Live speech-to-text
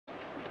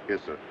Yes,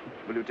 sir.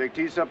 Will you take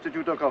tea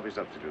substitute or coffee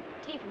substitute?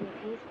 Tea for me,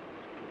 please.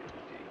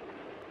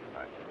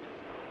 Right.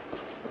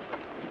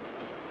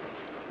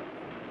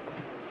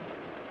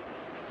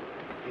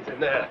 He's in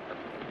there.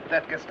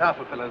 That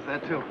Gestapo fellow's there,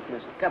 too.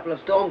 There's a couple of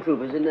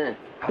stormtroopers in there.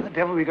 How the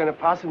devil are we going to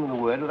pass him the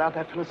word without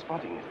that fellow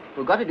spotting it?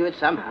 We've got to do it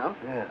somehow.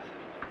 Yes.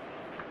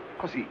 Of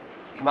course, he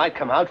might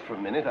come out for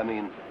a minute. I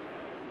mean,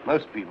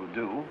 most people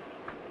do.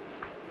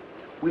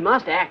 We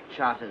must act,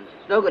 Charters.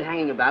 It's no good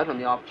hanging about on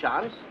the off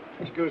chance.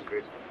 Excuse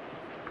me.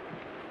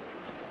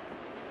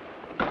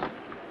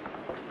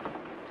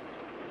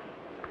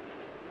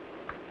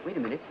 Wait a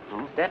minute.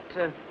 That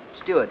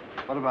steward.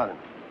 What about him?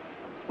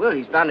 Well,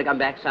 he's bound to come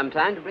back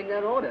sometime to bring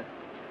their order.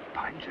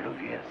 By Jove,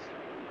 yes.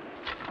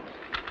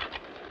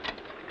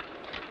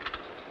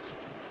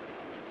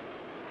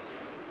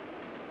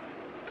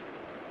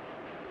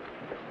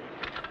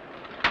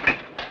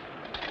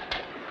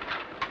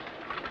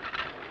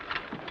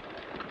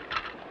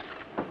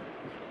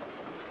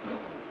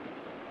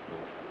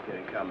 Here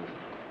he comes.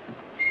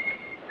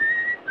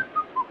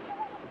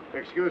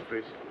 Excuse,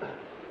 please.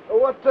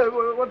 What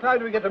time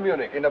do we get to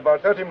Munich? In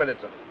about 30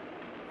 minutes, sir.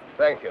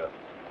 Thank you.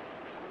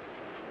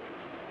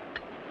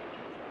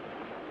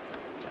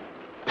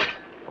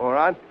 All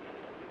right?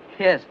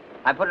 Yes,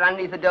 I put it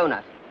underneath the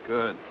donut.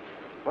 Good.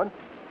 What?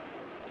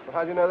 Well,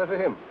 how do you know that for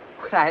him?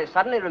 Well, I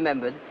suddenly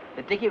remembered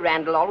that Dickie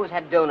Randall always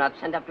had donuts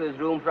sent up to his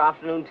room for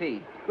afternoon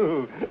tea.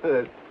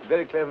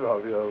 Very clever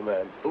of you, old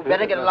man. We'd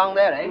better get along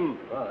there, eh?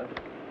 All right.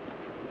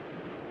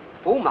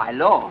 Oh, my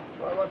law.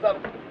 Well, what's up?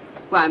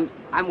 Well,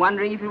 I'm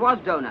wondering if it was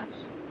donuts.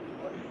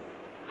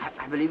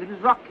 I believe it was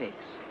rock cakes.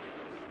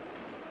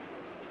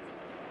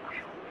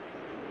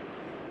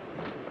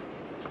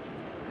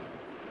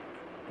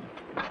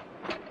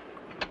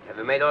 Have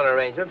you made all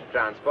arrangements to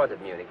transport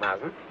at Munich,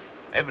 Marsden?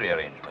 Every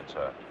arrangement,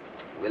 sir.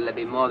 Will there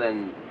be more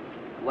than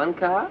one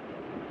car?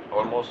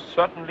 Almost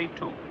certainly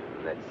two.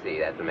 Let's see,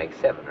 that will make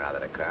 7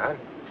 rather a crowd.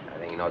 I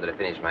think in order to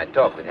finish my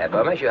talk with Herr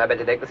Bomesch, you had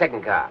better take the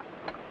second car.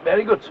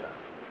 Very good, sir.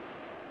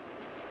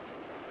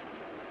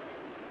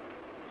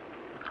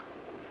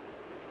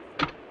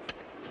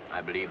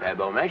 I believe Herr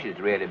Bomesch is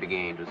really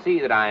beginning to see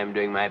that I am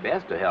doing my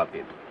best to help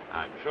him.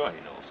 I'm sure he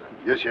knows, sir.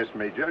 Yes, yes,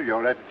 Major.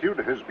 Your attitude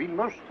has been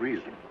most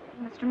reasonable.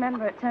 You must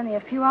remember it's only a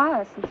few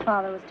hours since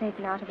Father was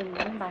taken out of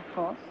England by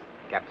force.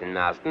 Captain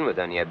Marston was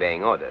only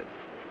obeying orders.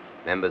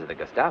 Members of the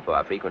Gestapo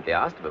are frequently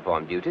asked to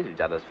perform duties which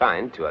others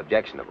find too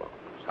objectionable.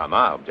 Some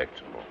are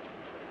objectionable.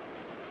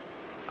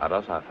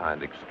 Others I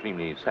find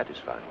extremely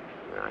satisfying.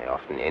 I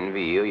often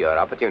envy you your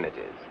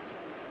opportunities.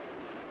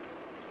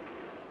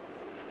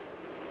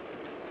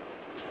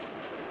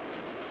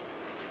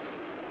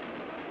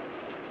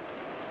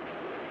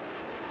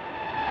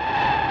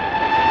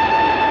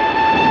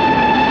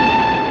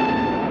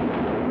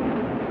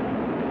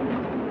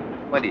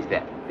 What is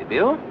that? The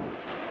bill?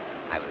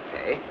 I will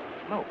pay.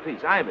 No,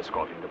 please, I am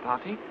escorting the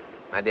party.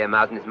 My dear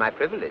Martin, it's my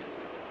privilege.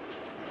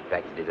 In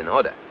fact, it is an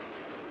order.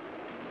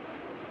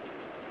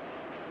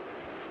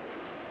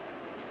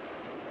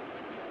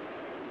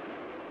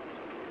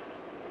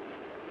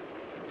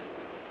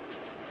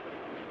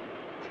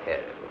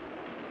 Terrible.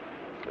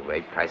 The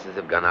way prices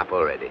have gone up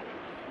already.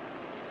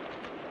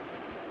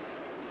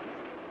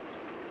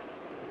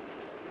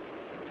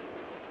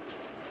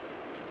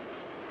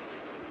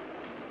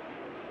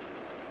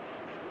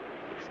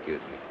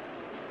 Excuse me.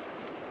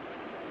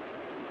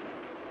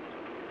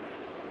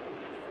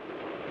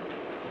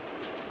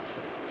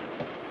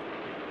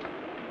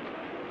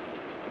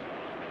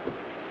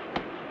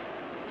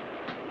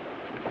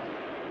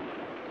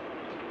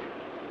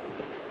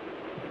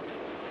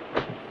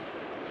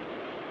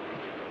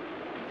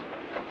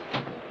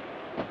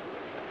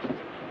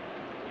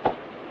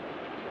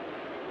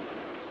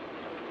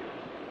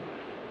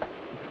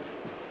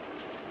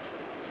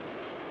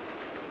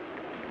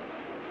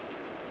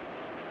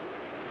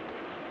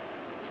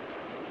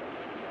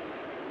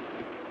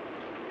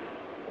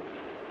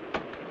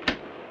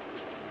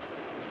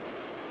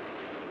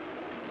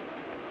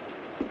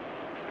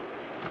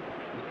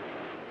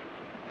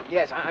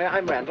 Yes,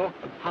 I'm Randall.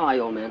 How are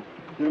you, old man?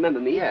 You remember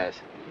me? Yes.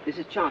 This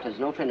is Charters,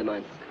 an old friend of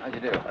mine. How do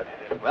you do?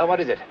 Well, what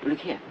is it? Look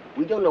here.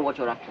 We don't know what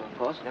you're up to, of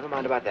course. Never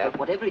mind about that. But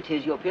whatever it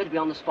is, you appear to be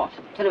on the spot.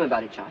 Tell him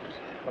about it, Charters.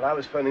 Well, I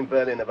was phoning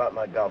Berlin about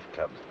my golf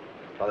clubs.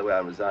 By the way,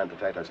 I'm resigned to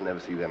the fact I shall never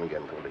see them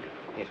again, Corlick.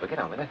 Yes, well, get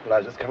on with it. Well, I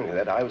was just coming to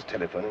that. I was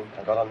telephoning.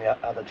 I got on the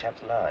other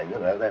chap's line, you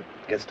know, that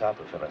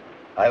Gestapo fella.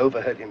 I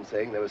overheard him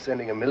saying they were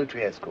sending a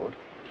military escort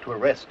to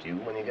arrest you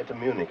when you get to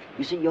Munich.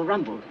 You see, you're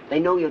rumbled. They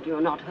know you're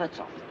not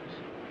Herzog.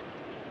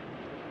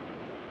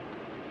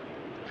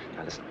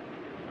 Now, listen.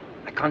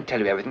 I can't tell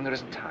you everything. There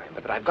isn't time.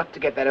 But I've got to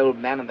get that old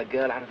man and the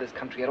girl out of this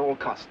country at all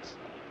costs.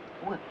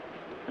 Oh,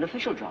 an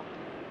official job.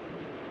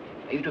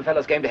 Are you two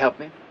fellows game to help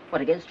me?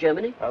 What, against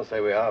Germany? I'll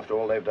say we are, after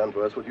all they've done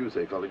to us. What do you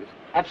say, Colleague?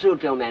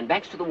 Absolutely, old man.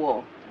 Backs to the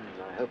wall.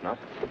 I hope not.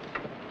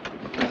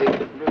 See,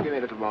 you'll give me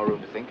a little more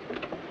room to think.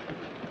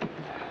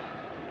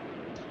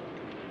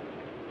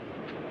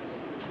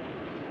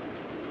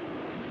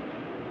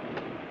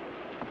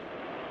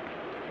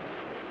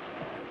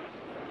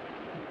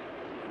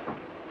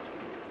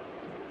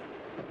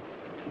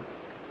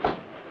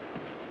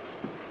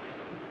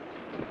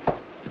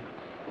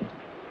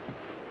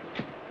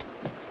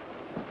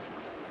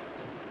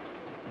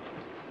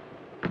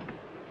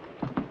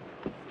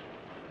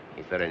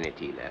 Is there any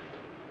tea left?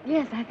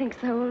 Yes, I think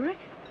so, Ulrich.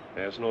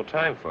 There's no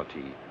time for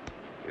tea.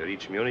 We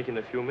reach Munich in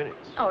a few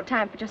minutes. Oh,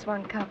 time for just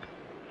one cup.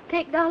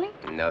 Cake, darling?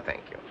 No,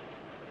 thank you.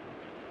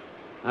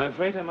 I'm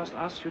afraid I must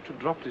ask you to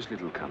drop this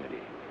little comedy.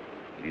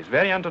 It is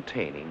very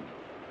entertaining,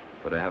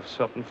 but I have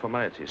certain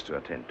formalities to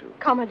attend to.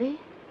 Comedy?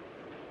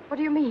 What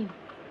do you mean?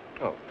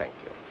 Oh, thank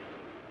you.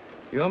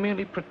 You're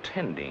merely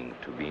pretending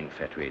to be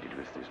infatuated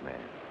with this man.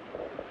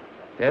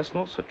 There's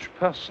no such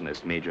person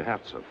as Major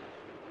Herzog.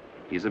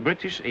 He's a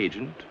British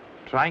agent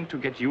trying to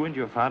get you and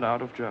your father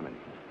out of Germany.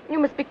 You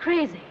must be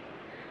crazy.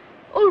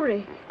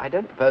 Ulrich. I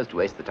don't propose to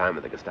waste the time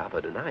of the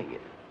Gestapo denying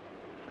it.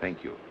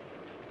 Thank you.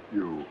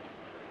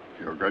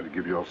 You're going to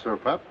give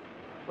yourself up?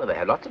 Well, they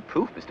have lots of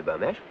proof, Mr.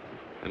 Bermesh.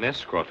 An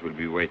escort will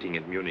be waiting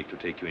at Munich to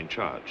take you in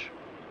charge.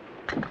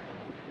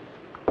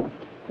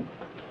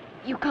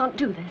 You can't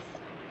do this.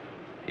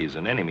 He's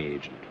an enemy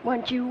agent.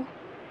 Weren't you?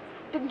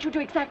 Didn't you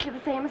do exactly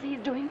the same as he's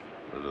doing?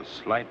 With a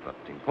slight but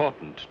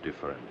important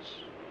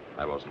difference.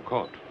 I wasn't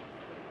caught.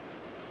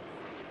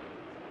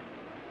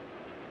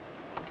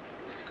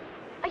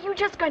 Are you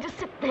just going to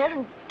sit there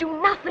and do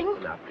nothing?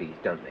 Now, please,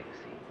 don't make a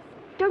scene.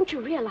 Don't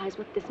you realize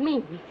what this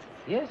means?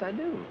 Yes, I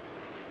do.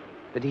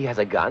 That he has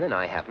a gun and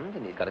I haven't,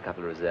 and he's got a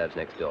couple of reserves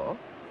next door.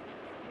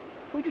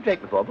 Who'd you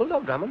take before,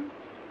 Bulldog Drummond?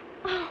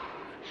 Oh,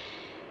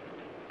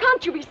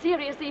 can't you be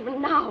serious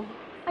even now?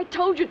 I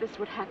told you this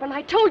would happen.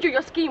 I told you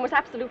your scheme was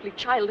absolutely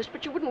childish,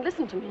 but you wouldn't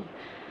listen to me.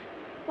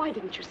 Why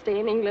didn't you stay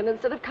in England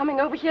instead of coming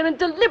over here and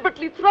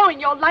deliberately throwing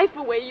your life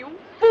away, you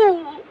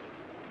fool?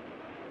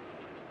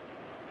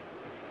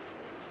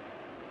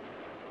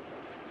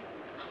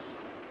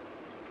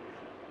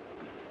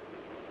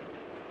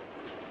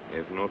 I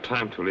have no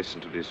time to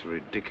listen to this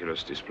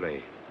ridiculous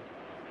display.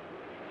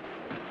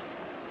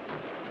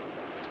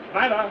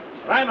 Ryder!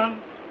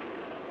 Ryman!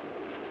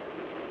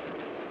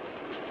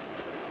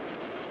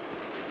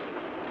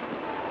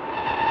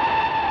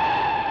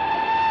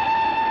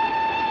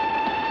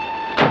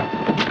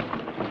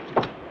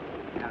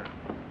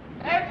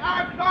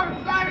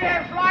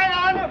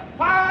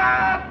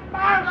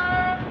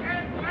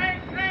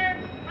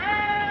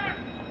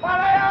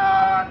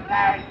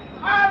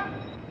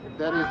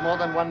 There is more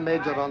than one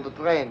major on the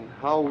train.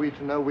 How are we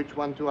to know which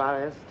one to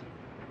arrest?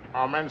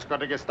 Our man's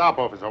got a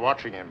Gestapo officer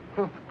watching him.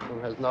 Who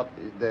has not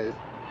these days?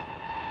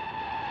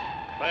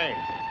 Thanks.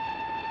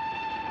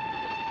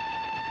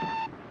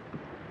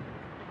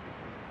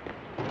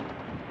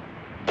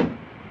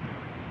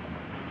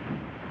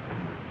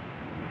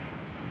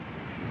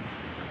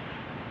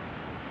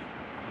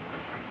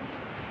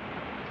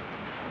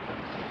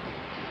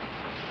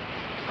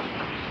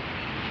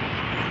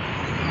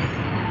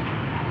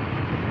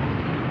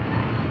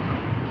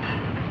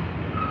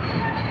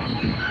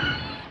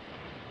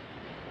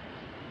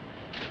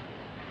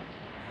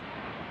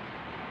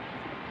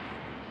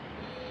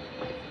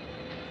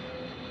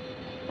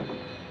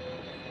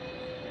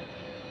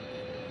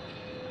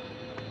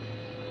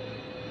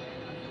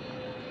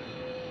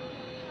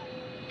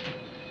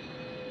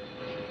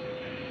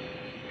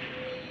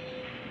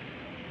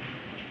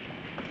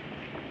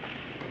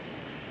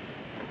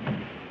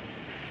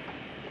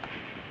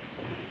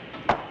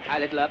 Hi,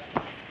 little up.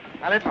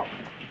 A little.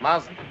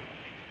 Marsden,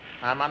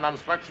 I'm under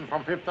instruction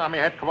from 5th Army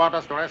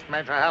headquarters to arrest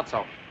Major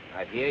Herzog.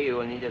 I fear you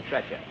will need a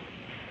stretcher.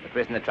 The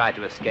prisoner tried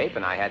to escape,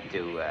 and I had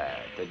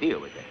to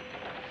deal with it.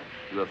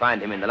 You will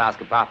find him in the last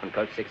compartment,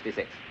 coach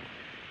 66.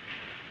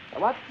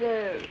 What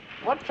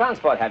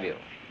transport have you?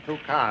 2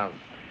 cars.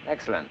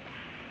 Excellent.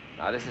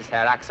 Now, this is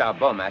Herr Axel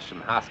Bomash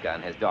from Haska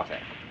and his daughter.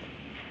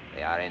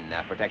 They are in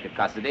protective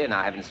custody, and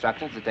I have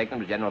instructions to take them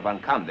to General von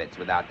Kampwitz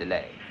without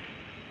delay.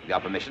 With your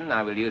permission,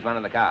 I will use one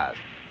of the cars.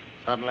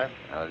 Certainly.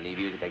 I will leave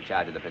you to take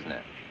charge of the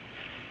prisoner.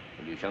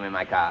 Will you show me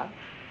my car?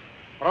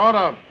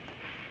 Broder,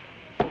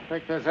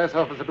 take the SS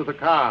officer to the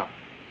car.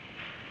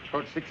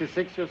 Coach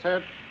 66, you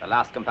said? The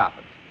last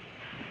compartment.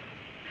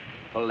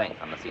 Full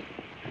length on the seat.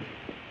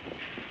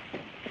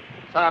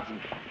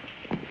 Sergeant,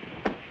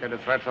 get a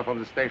stretcher from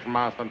the station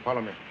master and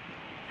follow me.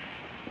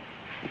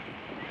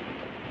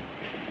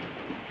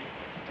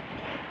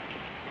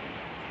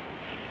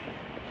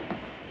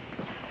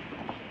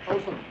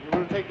 Olson, you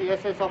will take the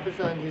SS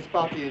officer and his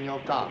party in your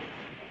car.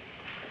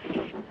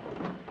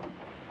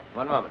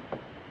 One moment.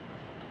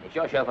 Is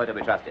your chauffeur to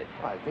be trusted?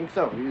 I think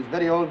so. He is a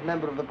very old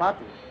member of the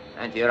party.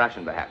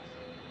 Anti-Russian, perhaps.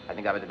 I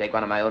think I better take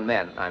one of my own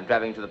men. I'm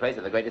traveling to the place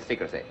of the greatest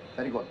secrecy.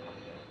 Very good.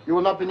 You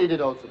will not be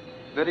needed, Olson.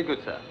 Very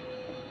good, sir.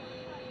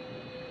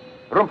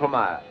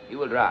 Rumpelmeyer, you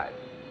will drive.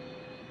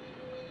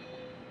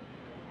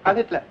 Heil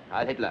Hitler.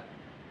 Heil Hitler.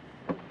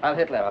 Heil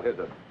Hitler. Heil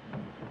Hitler.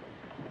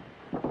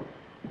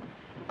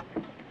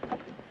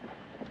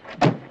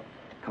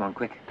 Come on,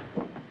 quick.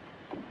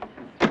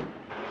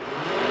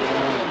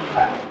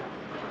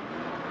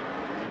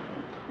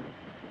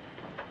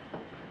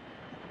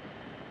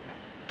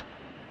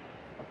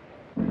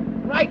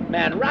 Right,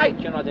 man, right.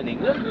 You're not in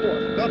England.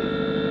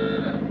 Good.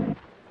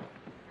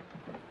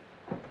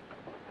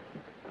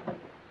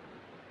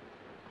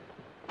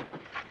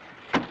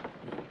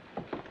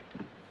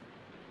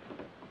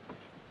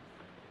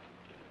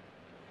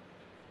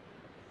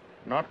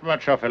 Not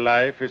much of a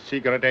life, a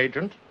secret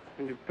agent.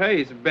 And your pay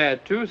is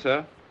bad, too,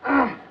 sir.